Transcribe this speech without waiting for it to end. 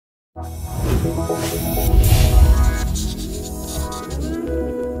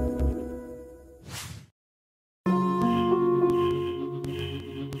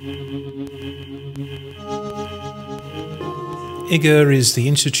IGIR is the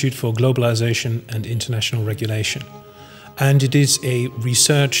Institute for Globalisation and International Regulation, and it is a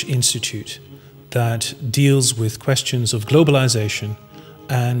research institute that deals with questions of globalization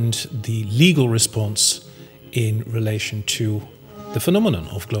and the legal response in relation to the phenomenon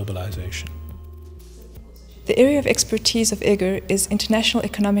of globalization. The area of expertise of IGIR is international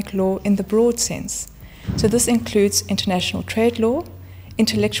economic law in the broad sense. So this includes international trade law,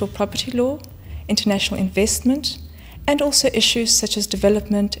 intellectual property law, international investment, and also issues such as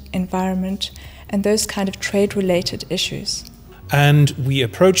development, environment, and those kind of trade-related issues. And we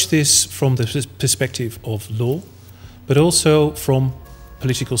approach this from the perspective of law, but also from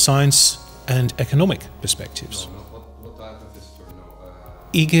political science and economic perspectives. What type of history?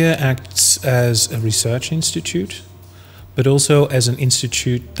 IGIR acts as a research institute, but also as an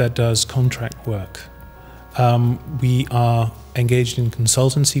institute that does contract work. We are engaged in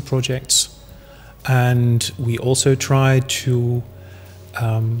consultancy projects, and we also try to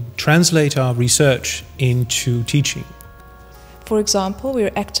translate our research into teaching. For example, we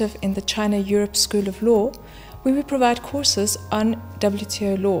are active in the China-Europe School of Law, where we provide courses on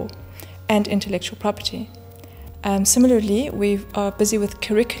WTO law and intellectual property. Similarly, we are busy with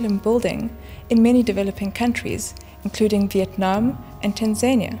curriculum building in many developing countries, including Vietnam and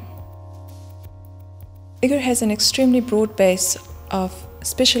Tanzania. IGIR has an extremely broad base of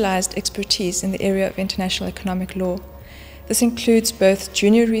specialized expertise in the area of international economic law. This includes both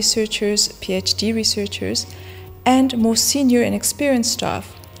junior researchers, PhD researchers, and more senior and experienced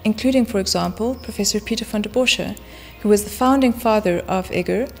staff, including, for example, Professor Peter van der Bosche, who was the founding father of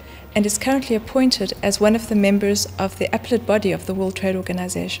IGIR and is currently appointed as one of the members of the appellate body of the World Trade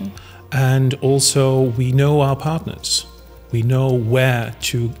Organization. And also we know our partners. We know where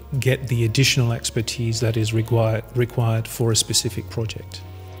to get the additional expertise that is required for a specific project.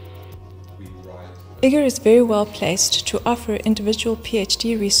 IGIR is very well placed to offer individual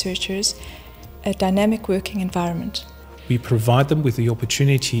PhD researchers a dynamic working environment. We provide them with the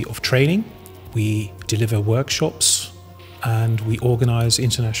opportunity of training, we deliver workshops, and we organize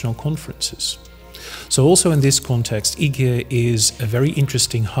international conferences. So also in this context, IGIR is a very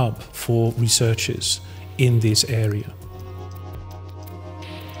interesting hub for researchers in this area.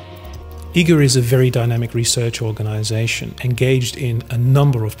 IGIR is a very dynamic research organization engaged in a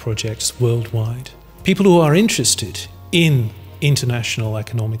number of projects worldwide. People who are interested in international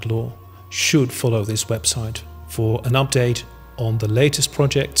economic law should follow this website for an update on the latest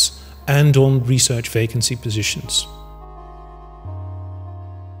projects and on research vacancy positions.